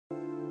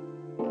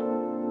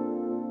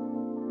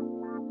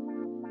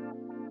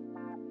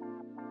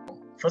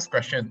first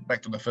question,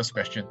 back to the first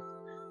question.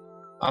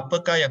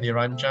 Apakah yang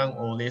dirancang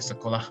oleh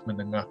Sekolah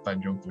Menengah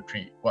Tanjung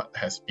Puteri? What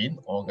has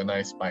been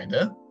organized by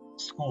the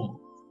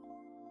school?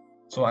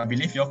 So I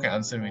believe you all can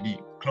answer already.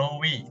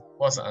 Chloe,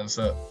 what's the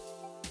answer?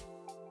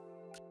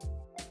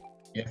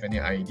 You have any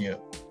idea?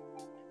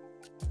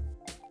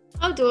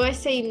 How do I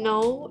say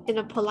no in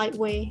a polite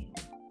way?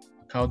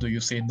 How do you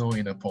say no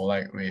in a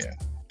polite way?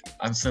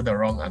 Answer the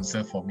wrong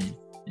answer for me.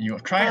 You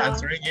try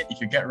answering it. If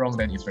you get wrong,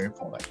 then it's very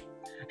polite.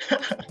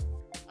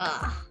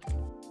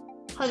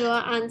 How do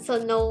I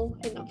answer no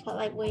in a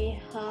polite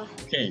way?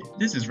 Okay,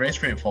 this is very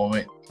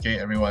straightforward.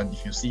 Okay, everyone,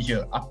 if you see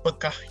here,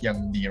 apakah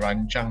yang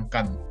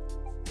dirancangkan?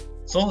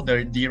 So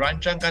the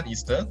dirancangkan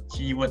is the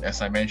keyword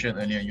as I mentioned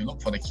earlier. You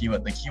look for the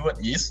keyword. The keyword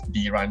is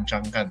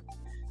dirancangkan.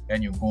 Then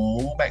you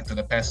go back to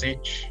the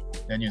passage.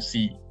 Then you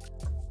see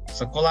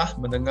Sekolah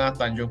Menengah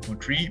Tanjung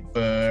Puteri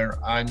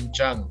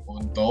berancang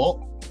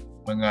untuk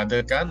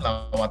mengadakan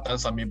lawatan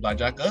sambil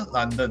belajar ke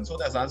London. So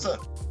that's the answer.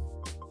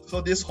 So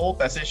this whole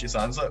passage is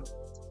the answer.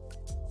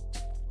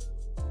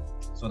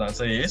 So the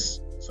answer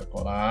is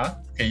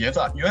sekolah. Okay, you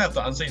have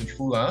to answer in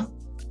full.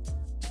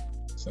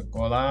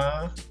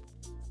 Sekolah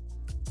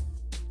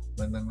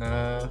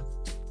Menengah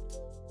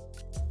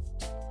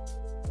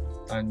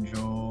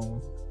Tanjung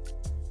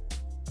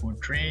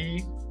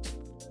Puteri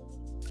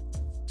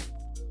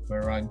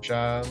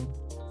merancang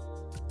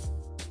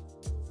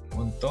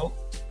untuk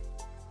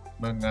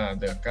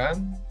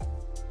mengadakan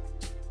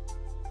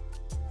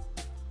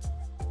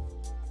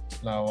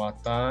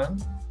lawatan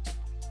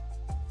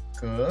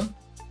ke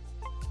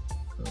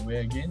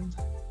where again?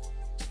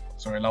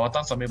 Sorry,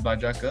 lawatan sambil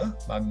belajar ke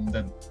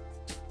London.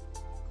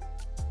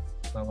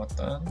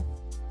 Lawatan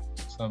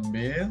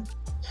sambil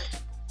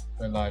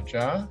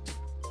belajar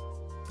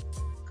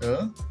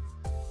ke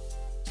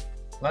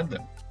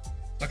London.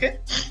 Okay,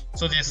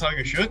 so this is how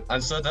you should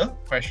answer the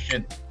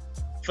question.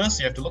 First,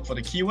 you have to look for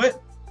the keyword.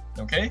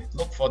 Okay,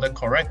 look for the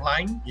correct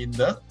line in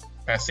the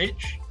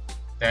passage.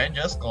 Then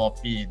just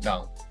copy it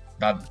down.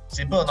 Done.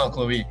 Simple or not,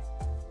 Chloe?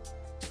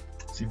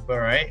 Simple,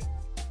 right?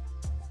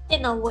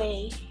 In a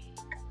way.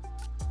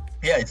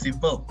 Yeah, it's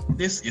simple.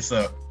 This is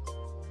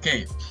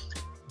okay.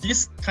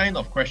 This kind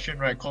of question,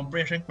 right?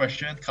 Comprehension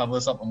question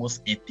covers up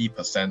almost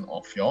 80%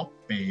 of your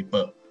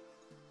paper.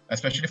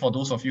 Especially for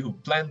those of you who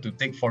plan to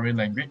take foreign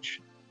language.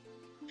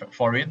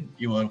 Foreign,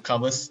 it will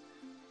cover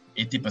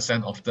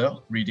 80% of the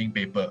reading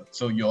paper.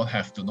 So you all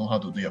have to know how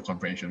to do your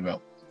comprehension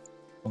well.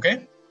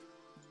 Okay?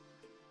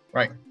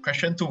 Right,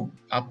 question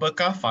 2.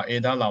 Apakah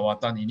faedah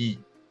lawatan ini?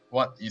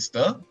 What is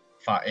the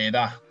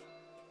faedah?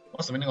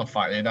 What's the meaning of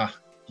faedah?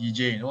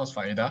 DJ, you know what's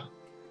faedah?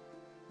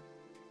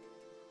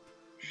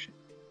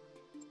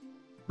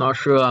 Not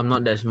sure, I'm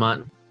not that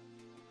smart.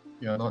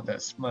 You're not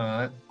that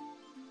smart.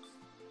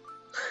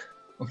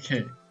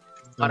 Okay.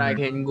 But I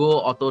can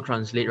go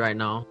auto-translate right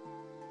now.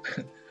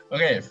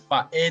 Okay,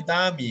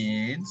 faedah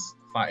means,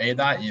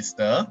 faedah is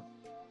the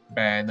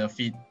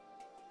benefit.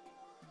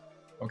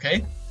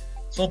 Okay?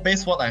 So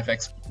based on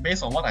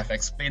what I've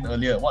explained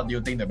earlier, what do you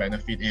think the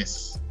benefit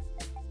is?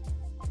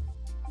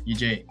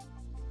 EJ,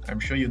 I'm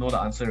sure you know the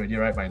answer already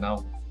right by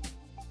now.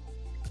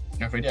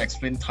 I've already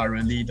explained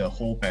thoroughly the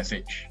whole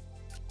passage.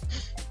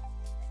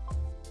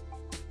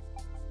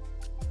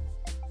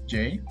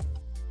 Jay?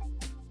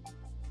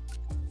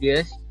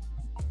 Yes.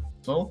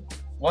 So,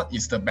 what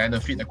is the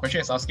benefit? The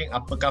question is asking,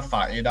 apakah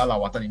faedah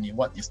lawatan ini?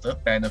 What is the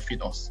benefit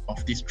of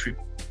this trip?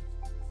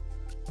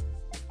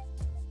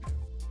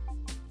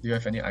 Do you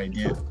have any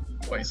idea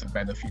what is the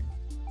benefit?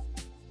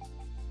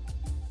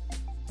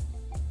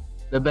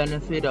 The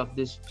benefit of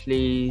this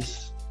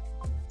place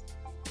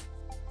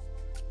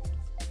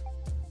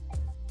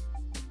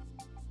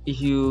is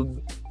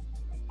you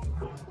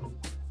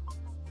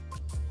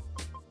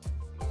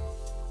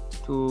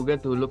to get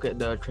to look at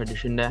the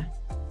tradition there.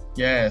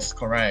 Yes,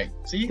 correct.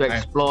 See, to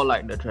explore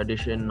like the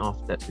tradition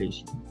of that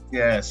place.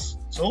 Yes.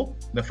 So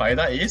the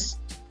faedah is,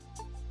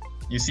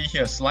 you see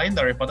here, selain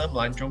daripada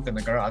melancong ke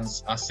negara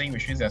asing,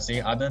 which means they're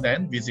saying other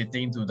than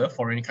visiting to the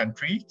foreign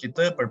country,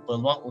 kita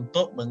berpeluang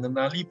untuk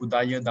mengenali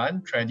budaya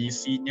dan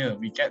tradisinya.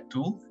 We get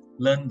to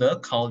learn the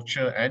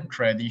culture and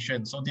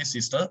tradition. So this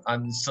is the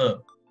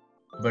answer.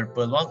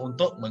 Berpeluang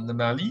untuk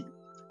mengenali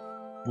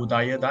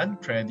budaya dan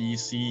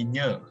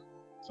tradisinya.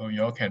 So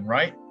you all can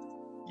write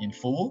in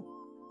full.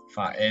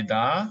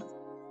 Faedah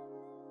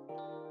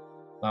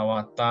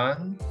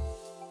lawatan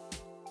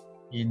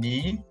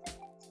ini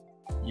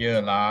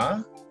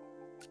ialah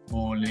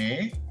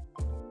boleh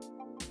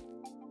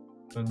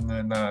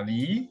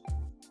mengenali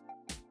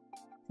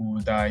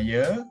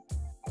budaya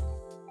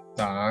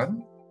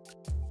dan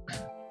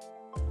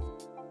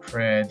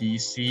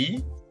tradisi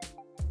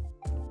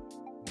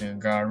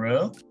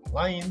negara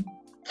lain.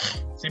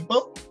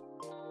 Simple?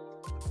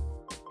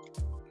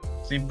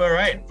 Simple,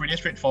 right? Pretty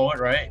straightforward,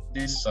 right?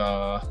 This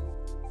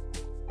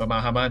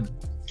Pemahaman.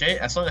 Okay,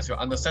 as long as you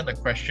understand the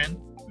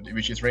question,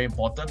 which is very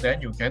important,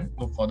 then you can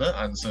look for the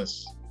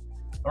answers.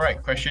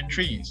 Alright, question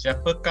 3.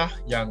 Siapakah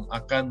yang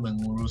akan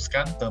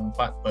menguruskan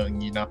tempat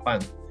penginapan?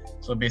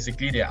 So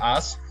basically they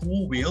ask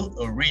who will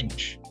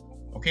arrange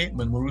Okay,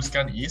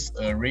 menguruskan is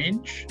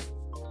arrange.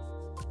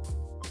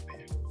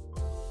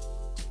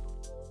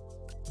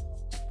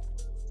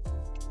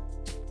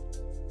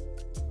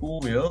 Who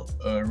will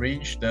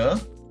arrange the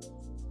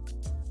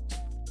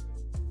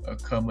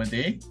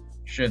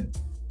accommodation?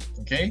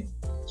 Okay,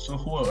 so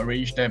who will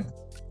arrange them?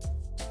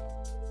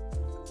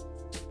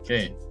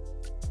 Okay,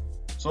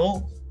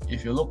 so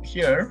if you look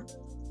here,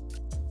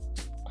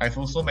 I've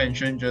also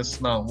mentioned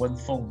just now, Wen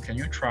Feng, can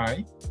you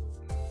try?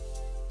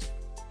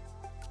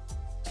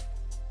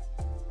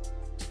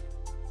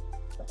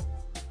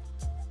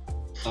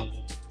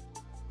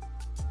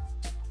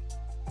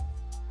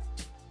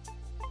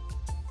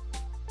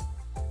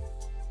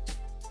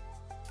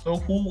 So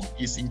who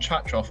is in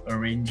charge of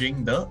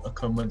arranging the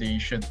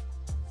accommodation,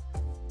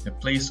 the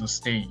place to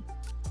stay?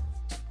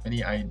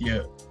 Any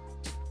idea?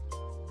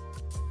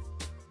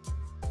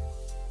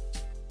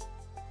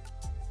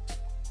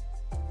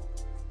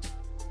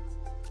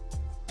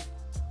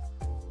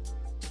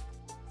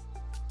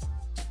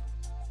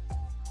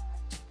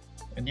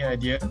 Any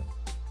idea?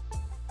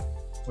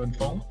 Wen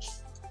Feng?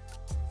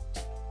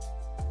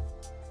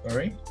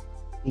 Sorry?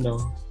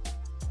 No.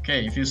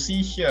 Okay, if you see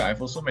here, I've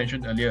also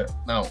mentioned earlier.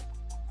 Now,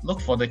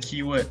 look for the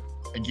keyword.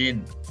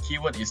 Again,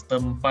 keyword is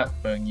tempat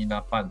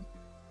penginapan.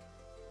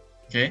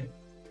 Okay,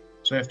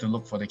 so you have to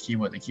look for the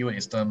keyword. The keyword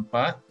is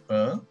tempat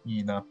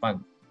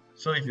penginapan.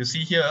 So if you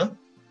see here,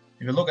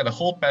 if you look at the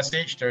whole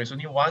passage, there is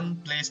only one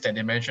place that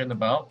they mention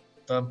about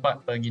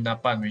tempat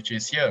penginapan, which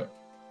is here.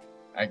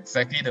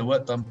 Exactly the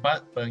word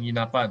tempat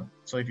penginapan.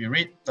 So if you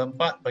read,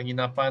 tempat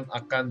penginapan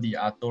akan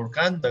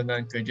diaturkan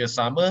dengan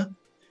kerjasama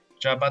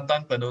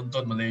Jabatan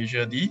Penuntut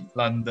Malaysia di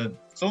London.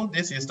 So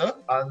this is the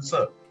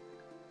answer.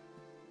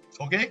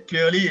 Okay,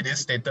 clearly it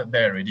is stated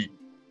there already.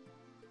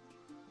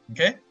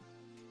 Okay.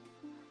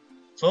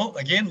 So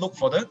again, look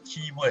for the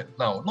keyword.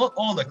 Now, not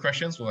all the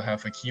questions will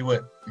have a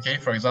keyword.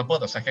 Okay, for example,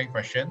 the second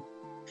question,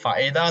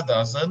 faedah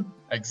doesn't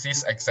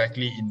exist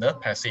exactly in the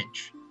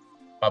passage.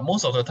 But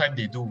most of the time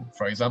they do.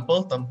 For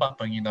example, tempat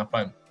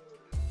penginapan.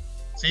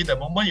 See, the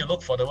moment you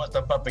look for the word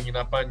tempat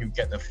penginapan, you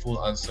get the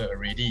full answer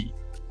already.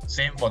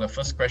 Same for the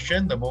first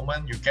question, the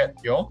moment you get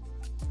your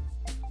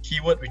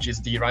keyword, which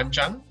is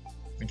dirancang,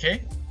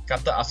 okay?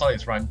 Kata asal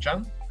is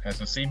rancang, has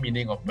the same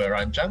meaning of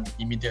berancang,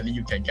 immediately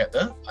you can get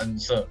the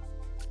answer.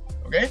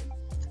 Okay?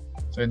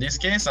 So in this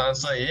case, the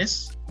answer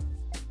is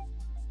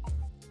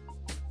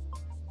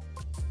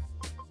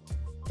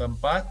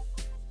tempat.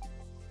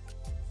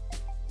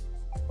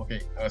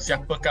 Okay,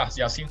 siapakah,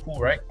 Yasin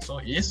who, right? So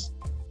is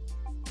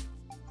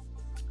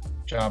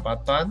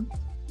Jabatan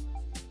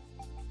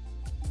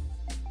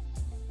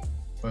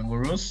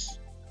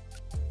Pengurus.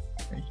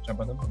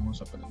 Jabatan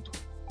Pengurus apa itu?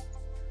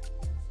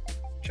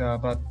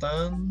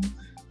 Jabatan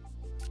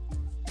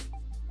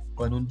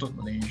Penuntut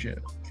Malaysia.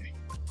 Okay.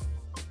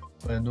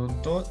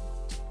 Penuntut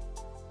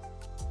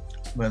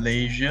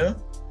Malaysia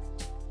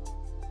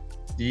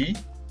di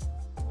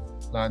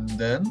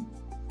London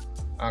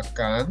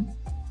akan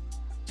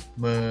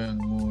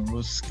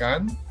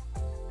menguruskan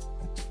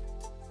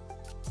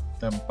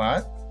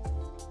tempat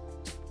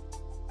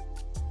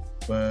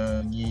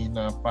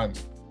penginapan.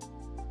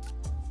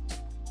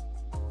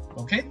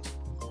 Okay,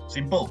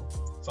 simple.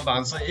 So the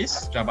answer is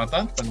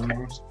Jabatan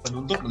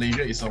Penuntut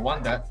Malaysia is the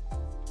one that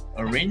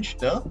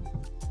arranged the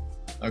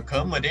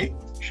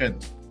accommodation.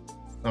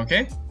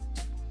 Okay,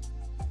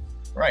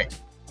 right.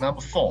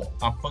 Number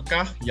 4,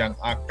 apakah yang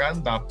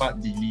akan dapat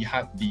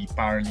dilihat di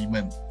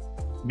Parlimen?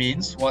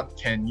 Means what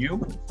can you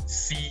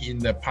see in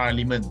the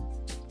Parliament?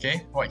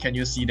 Okay, what can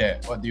you see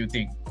there? What do you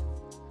think?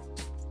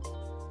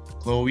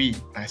 Chloe,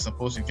 I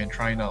suppose you can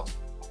try now.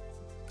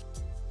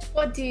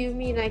 What do you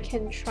mean I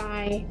can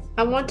try?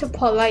 I want to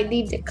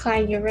politely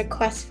decline your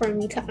request for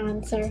me to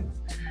answer.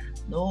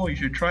 No, you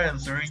should try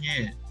answering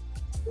it.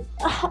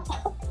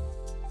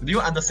 Do you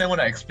understand what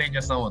I explained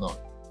just now or not?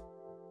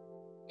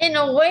 In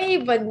a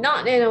way, but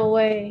not in a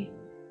way.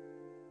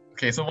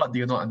 Okay, so what do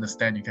you not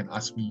understand? You can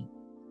ask me.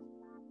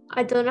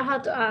 I don't know how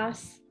to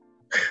ask.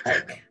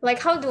 Like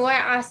how do I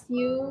ask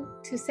you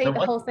to say the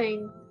whole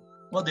thing?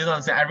 What do you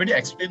not understand? I already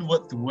explained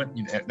word to word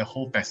in the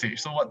whole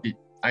passage. So what did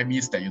I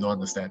miss that you don't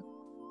understand?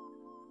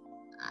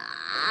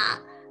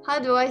 How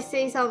do I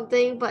say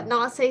something but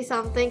not say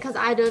something? Because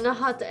I don't know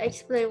how to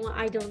explain what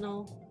I don't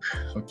know.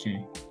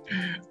 Okay,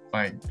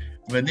 fine.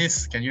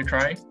 Venice, can you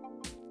try?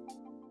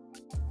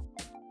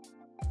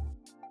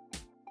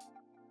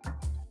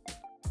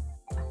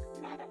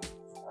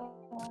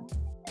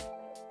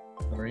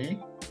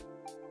 Sorry.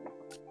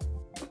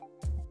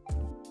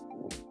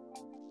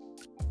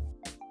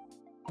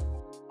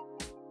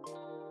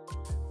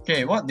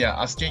 Okay, what they are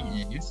asking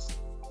is,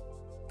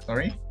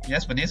 sorry,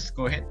 yes, Venice,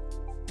 go ahead.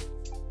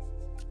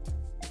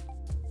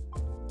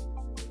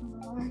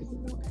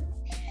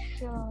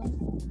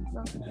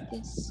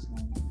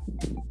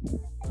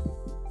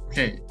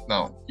 Okay,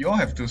 now you all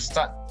have to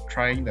start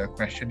trying the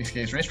question. This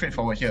case very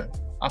straightforward here.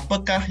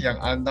 Apakah yang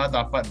anda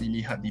dapat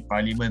dilihat di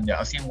Parlimen? They're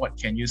asking what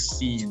can you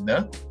see in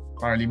the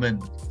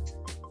Parliament.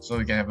 So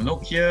you can have a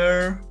look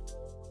here.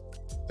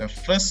 The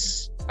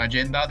first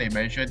agenda they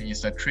mentioned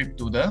is a trip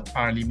to the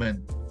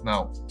parliament.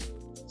 Now,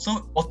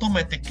 so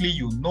automatically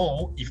you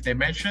know if they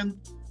mention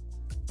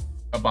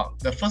about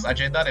the first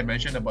agenda they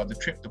mentioned about the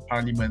trip to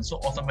parliament, so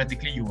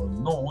automatically you will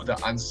know the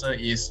answer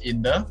is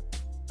in the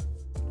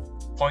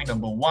point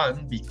number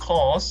 1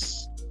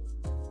 because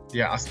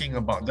they are asking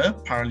about the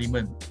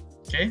parliament.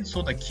 Okay,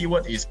 so the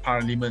keyword is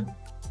parliament.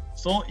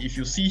 So if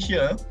you see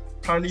here,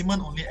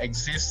 parliament only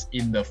exists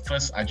in the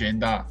first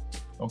agenda.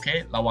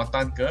 Okay,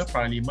 lawatan ke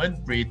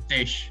parliament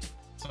British.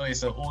 So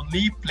it's the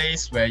only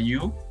place where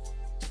you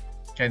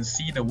can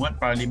see the word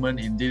parliament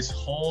in this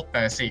whole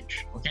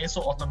passage. Okay,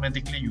 so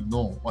automatically you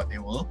know what they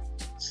will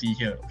see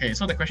here. Okay,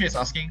 so the question is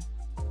asking,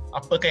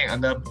 apakah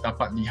yang anda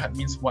dapat lihat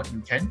means what you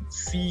can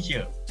see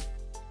here.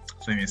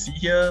 So if you see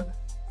here,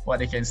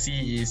 what they can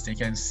see is they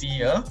can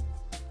see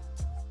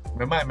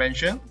remember I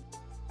mentioned,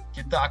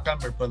 kita akan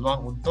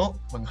berpeluang untuk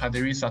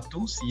menghadiri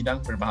satu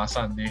sidang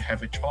perbahasan. They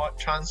have a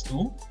chance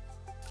to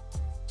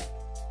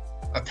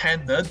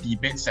attend the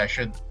debate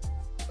session.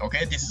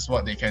 Okay, this is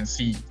what they can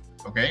see.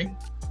 Okay,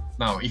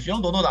 now if you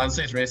don't know the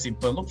answer, it's very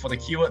simple. Look for the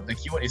keyword. The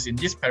keyword is in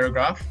this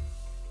paragraph,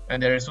 and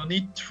there is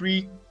only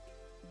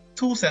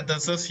two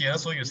sentences here.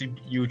 So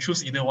you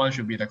choose either one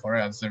should be the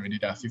correct answer.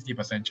 Already, there are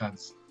 50%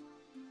 chance.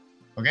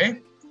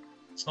 Okay,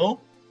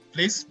 so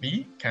please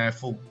be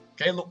careful.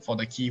 Okay, look for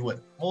the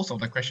keyword. Most of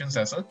the questions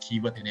has a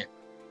keyword in it.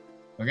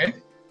 Okay,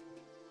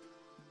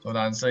 so the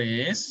answer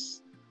is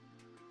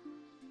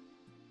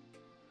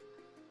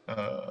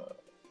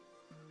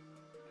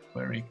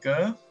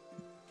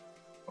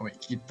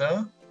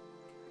kita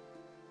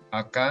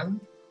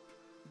akan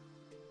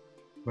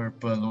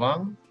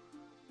berpeluang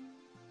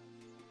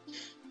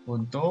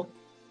untuk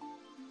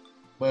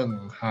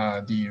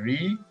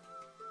menghadiri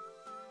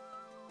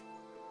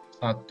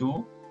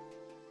satu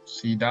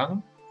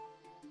sidang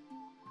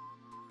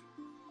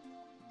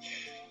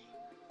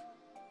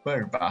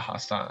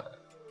perbahasan.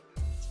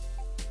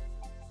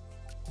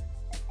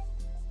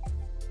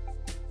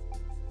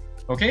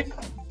 Okay,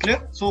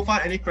 clear? So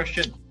far, any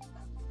question?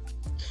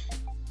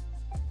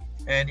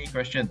 Any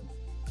question?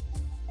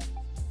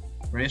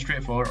 Very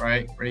straightforward,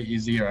 right? Very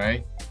easy,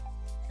 right?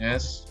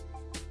 Yes?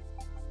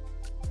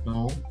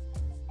 No?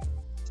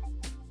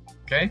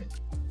 Okay,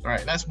 all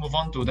right, let's move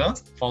on to the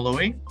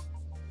following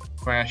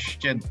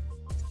question.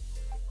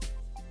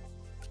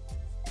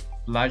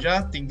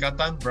 Pelajar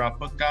tingkatan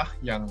berapakah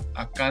yang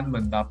akan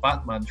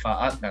mendapat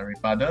manfaat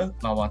daripada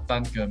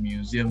lawatan ke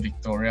Museum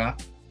Victoria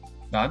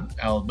dan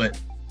Albert?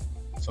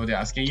 So they're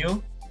asking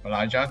you,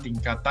 pelajar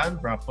tingkatan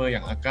berapa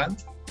yang akan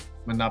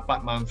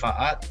mendapat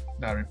manfaat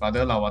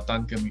daripada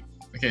lawatan ke...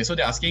 Okay, so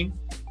they're asking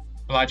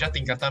pelajar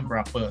tingkatan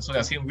berapa. So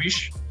they're asking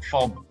which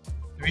form,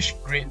 which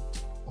grade.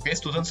 Okay,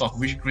 students of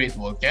which grade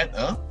will get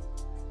a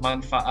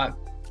manfaat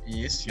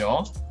is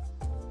your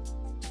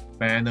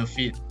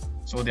benefit.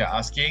 So they're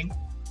asking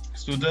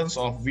students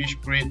of which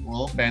grade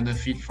will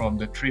benefit from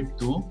the trip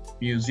to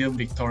Museum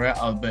Victoria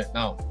Albert.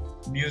 Now,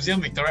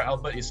 Museum Victoria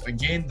Albert is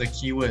again the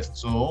keyword.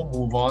 So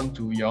move on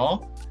to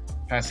your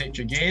passage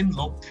again.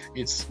 Look,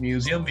 it's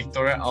Museum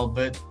Victoria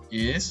Albert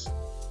is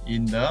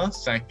in the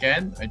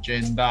second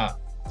agenda.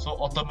 So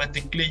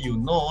automatically you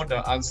know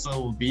the answer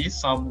will be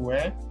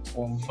somewhere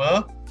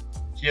over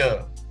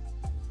here.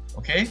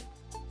 Okay,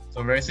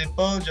 so very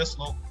simple, just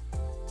look.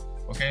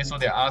 Okay, so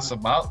they ask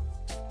about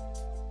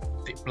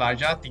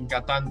pelajar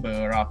tingkatan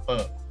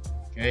berapa.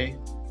 Okay,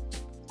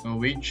 so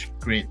which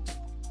grade?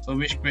 So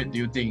which grade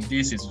do you think?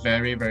 This is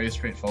very, very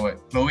straightforward.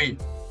 Chloe,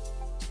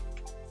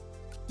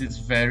 this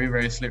is very,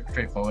 very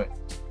straightforward.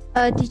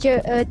 Teacher,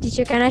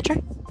 can I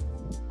try?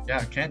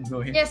 Yeah, can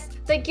go ahead. Yes,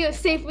 thank you.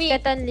 Save me.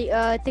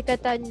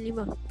 Tingkatan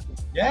 5.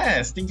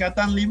 Yes,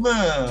 tingkatan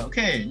 5.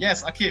 Okay,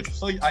 yes, Akif.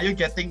 So are you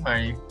getting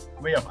my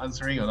way of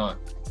answering or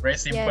not? Very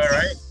simple, yes.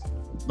 Right?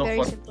 Look Very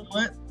for simple. the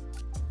keyword,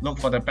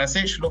 look for the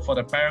passage, look for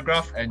the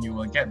paragraph, and you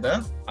will get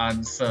the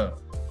answer.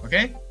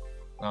 Okay?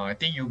 Now I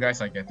think you guys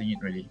are getting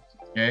it ready.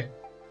 Okay?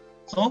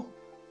 So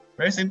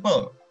very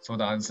simple. So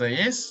the answer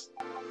is